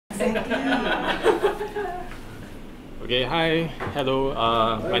Okay, hi, hello,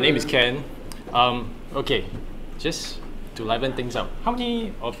 my name is Ken. Okay, just to liven things up, how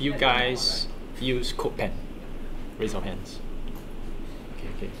many of you guys use Codepen? Raise your hands.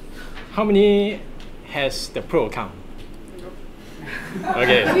 Okay. How many has the pro account?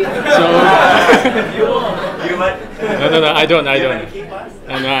 Okay, so you might. no, I don't. No,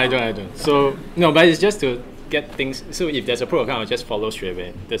 I don't. So no, but it's just to get things. So if there's a pro account, I'll just follow straight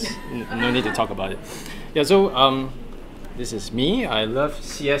away. There's no need to talk about it. Yeah. So this is me. I love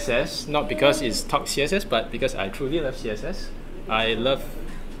CSS, not because it's talk CSS, but because I truly love CSS. I love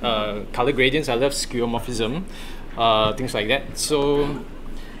color gradients. I love skeuomorphism, things like that. So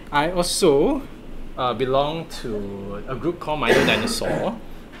I also belong to a group called Minor Dinosaur.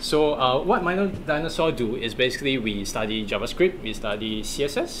 So what Minor Dinosaur do is basically we study JavaScript, we study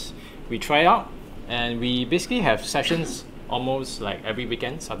CSS, we try out, and we basically have sessions almost like every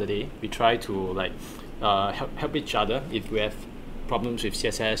weekend, Saturday. We try to like help each other. If we have problems with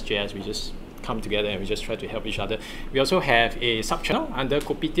CSS, JS, we just come together and we just try to help each other. We also have a sub-channel under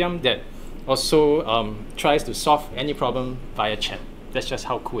Codepen that also tries to solve any problem via chat. That's just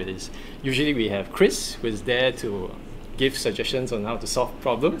how cool it is. Usually we have Chris, who is there to give suggestions on how to solve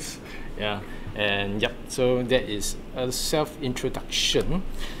problems. Yeah, and yep, so that is a self-introduction.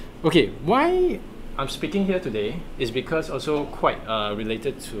 Okay, why I'm speaking here today is because also quite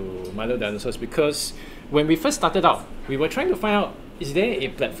related to Milo Dinosaurs, because when we first started out, we were trying to find out, is there a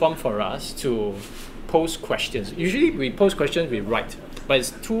platform for us to post questions? Usually we post questions, we write, but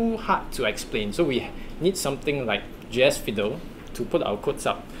it's too hard to explain. So we need something like JS Fiddle to put our codes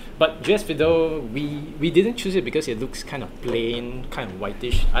up. But JS Fiddle, we didn't choose it because it looks kind of plain, kind of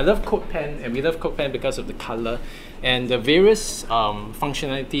whitish. I love Codepen, and we love Codepen because of the color and the various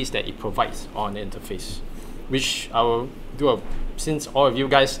functionalities that it provides on the interface, which I will do since all of you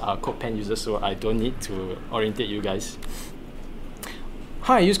guys are Codepen users, so I don't need to orientate you guys.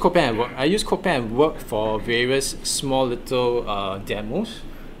 How I use Codepen at work? I use Codepen at work for various small little demos,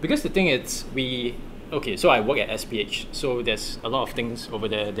 because the thing is okay, so I work at SPH, so there's a lot of things over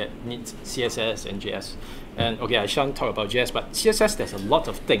there that needs CSS and JS. And okay, I shan't talk about JS, but CSS, there's a lot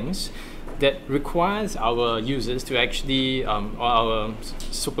of things that requires our users to actually, or our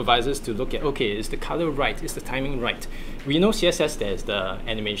supervisors to look at, okay, is the color right? Is the timing right? We know CSS, there's the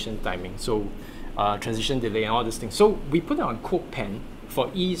animation timing, so transition delay and all these things. So we put it on Codepen for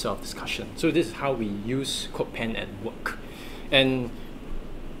ease of discussion. So this is how we use Codepen at work. And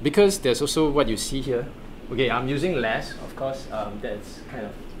because there's also what you see here. Okay, I'm using less, of course, that's kind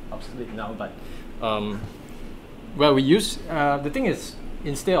of obsolete now, but well, we use, the thing is,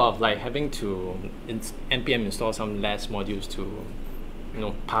 instead of like having to npm install some less modules to,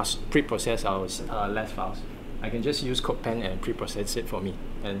 pre-process our less files, I can just use Codepen and pre-process it for me,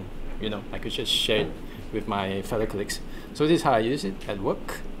 and I could just share it with my fellow colleagues. So this is how I use it at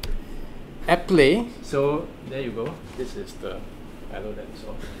work. At play, so there you go. This is the Hello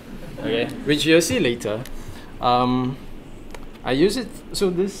Dinosaur. Okay, which you'll see later. I use it, so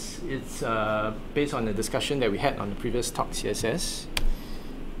this is based on the discussion that we had on the previous talk CSS,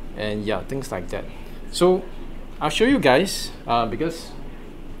 and yeah, things like that. So I'll show you guys, because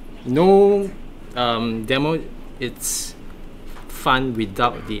no demo, it's fun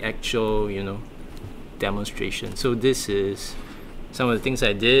without the actual, demonstration. So this is some of the things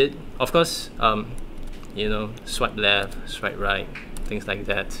I did. Of course, swipe left, swipe right, things like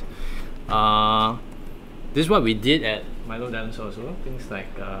that. This is what we did at Milo Dinosaur also. Things like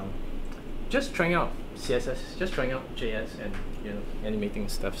just trying out CSS, just trying out JS, and animating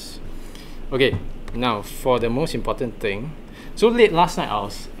stuffs. Okay, now for the most important thing. So late last night,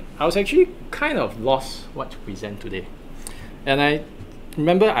 I was actually kind of lost what to present today, and I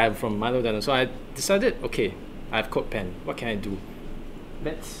remember I'm from Milo Dinosaur. So I decided, okay, I have Codepen. What can I do?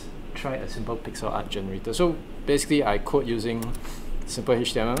 Let's try a simple pixel art generator. So basically I code using simple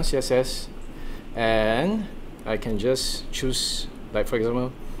HTML, CSS, and I can just choose, like for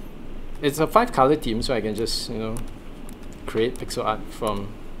example, it's a 5-color theme, so I can just create pixel art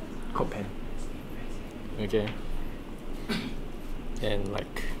from Codepen. Okay, and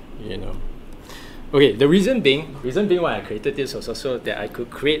okay, the reason being why I created this was also that I could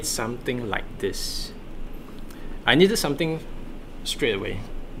create something like this. I needed something straight away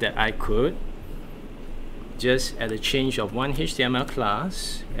that I could just add a change of one HTML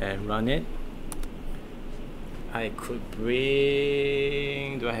class and run it. I could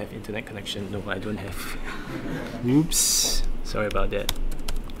bring, do I have internet connection? No, I don't have. Oops, sorry about that.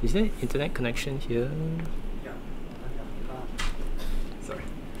 Is there internet connection here? Yeah. Sorry.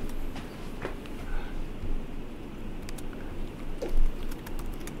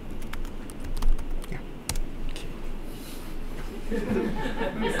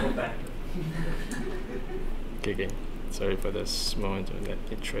 Okay. Sorry for this moment. Let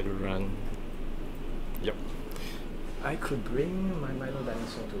me try to run. Yep. I could bring my Milo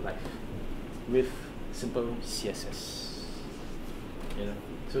dinosaur to life with simple CSS. You know,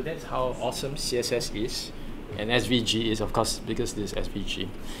 so that's how awesome CSS is, and SVG is, of course, because this is SVG.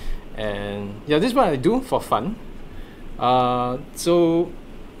 And yeah, this is what I do for fun. So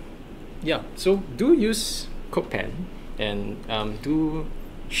do use Codepen, and do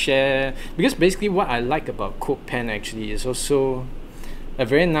share, because basically what I like about Codepen actually is also a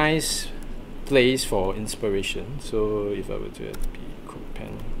very nice place for inspiration. So if I were to be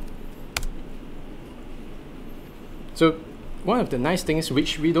Codepen, so one of the nice things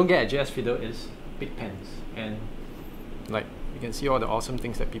which we don't get at JS Fiddle is big pens, and like you can see all the awesome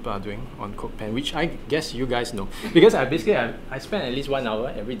things that people are doing on Codepen, which I guess you guys know, because I spend at least 1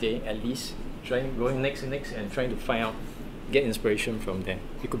 hour every day at least going next and trying to find out, get inspiration from there.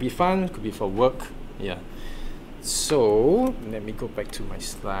 It could be fun, it could be for work. Yeah. So let me go back to my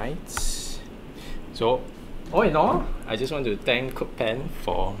slides. So all in all, I just want to thank Codepen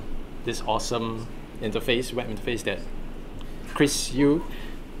for this awesome interface, web interface that Chris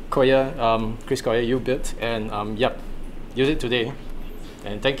Collier, you built, and yep, use it today.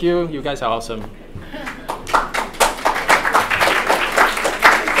 And thank you, you guys are awesome.